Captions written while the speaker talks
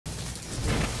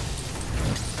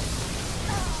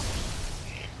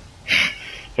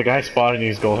The guy spotting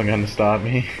these golden gun to stop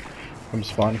me from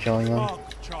spawn killing them.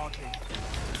 Charging.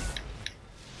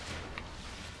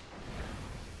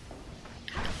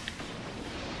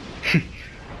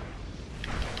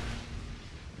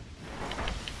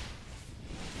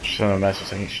 Just sent a message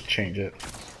saying you should change it.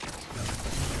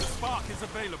 The spark is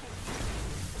available.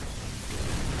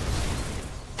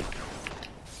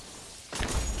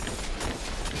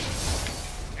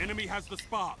 Enemy has the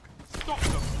spark. Stop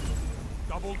them.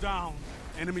 Double down.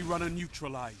 Enemy runner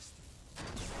neutralized.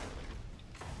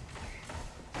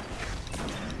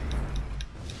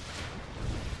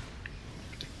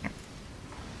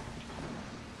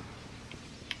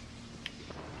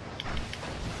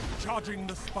 Charging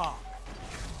the spark.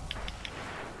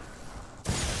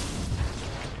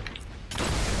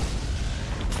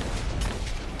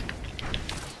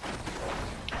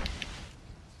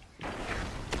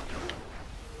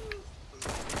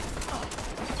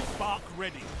 Spark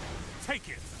ready. Take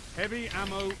it. Heavy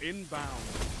ammo inbound.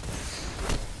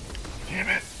 Damn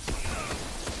it.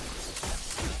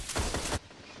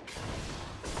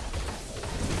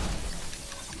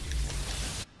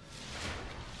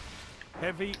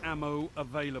 Heavy ammo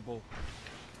available.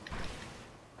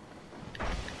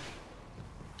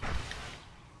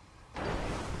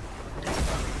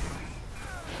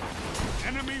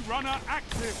 Enemy runner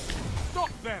active. Stop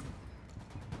them.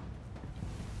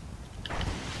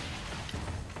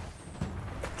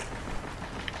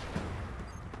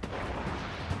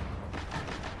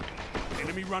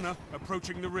 Enemy runner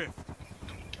approaching the rift.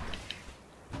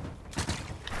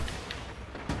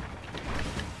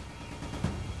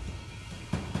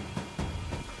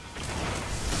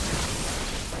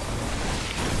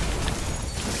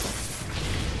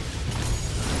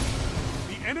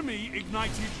 The enemy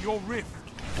ignited your rift.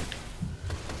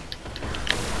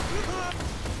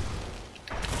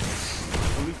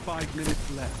 Only 5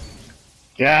 minutes left.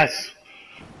 Yes!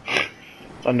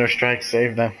 Thunderstrike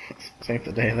saved them. Saved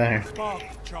the day there. Spark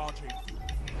charging.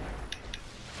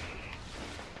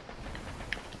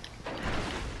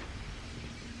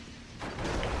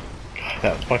 God,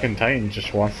 that fucking Titan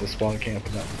just wants to spawn camp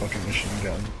in that fucking machine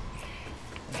gun.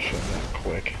 I showed that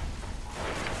quick.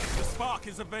 The spark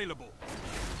is available.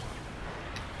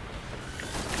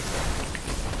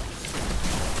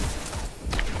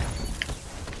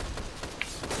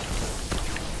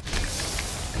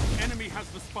 Enemy has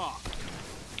the spark.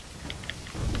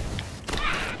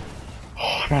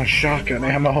 Oh, I'm out of shotgun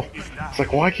ammo. It's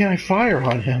like, why can't I fire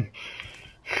on him?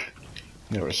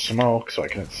 There was smoke, so I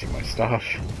couldn't see my stuff.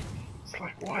 It's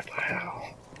like, what the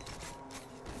hell?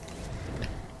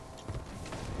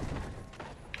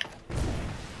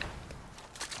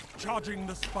 Charging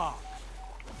the spark.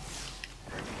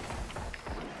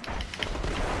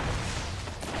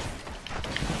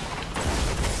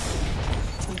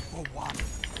 Two for one.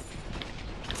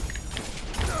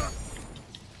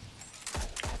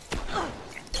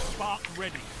 Spark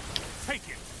ready. Take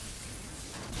it.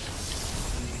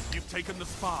 You've taken the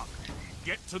spark.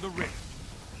 Get to the rift.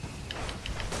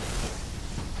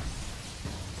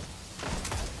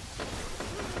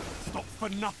 Stop for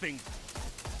nothing.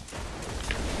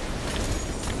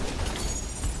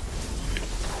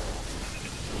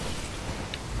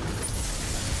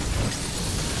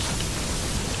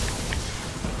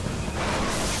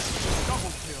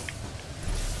 Double kill.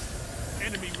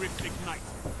 Enemy rift ignite.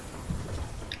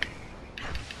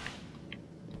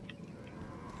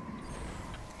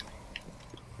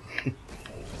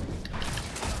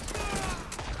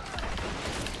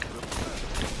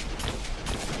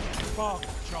 Spark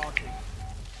charging.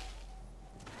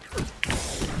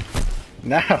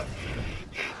 Now!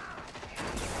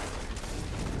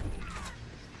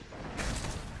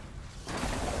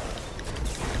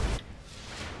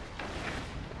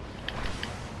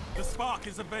 The spark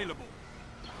is available.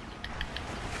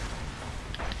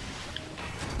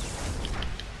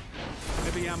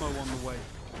 Heavy ammo on the way.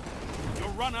 Your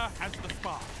runner has the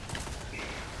spark.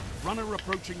 Runner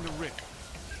approaching the rift.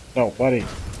 No, buddy.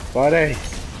 Buddy!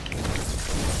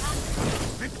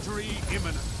 Victory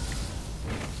imminent.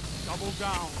 Double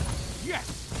down. Yes!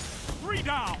 3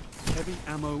 down. Heavy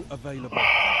ammo available.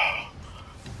 Why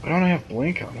don't I have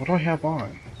blink on? What do I have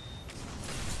on?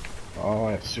 Oh,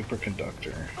 I have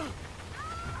superconductor.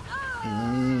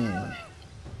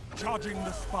 Charging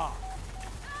the spark.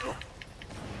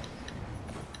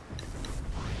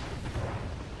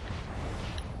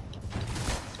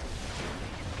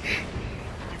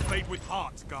 You played with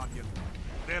heart, Guardian.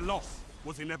 Their loss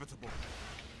was inevitable.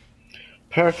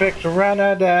 Perfect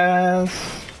runner dance!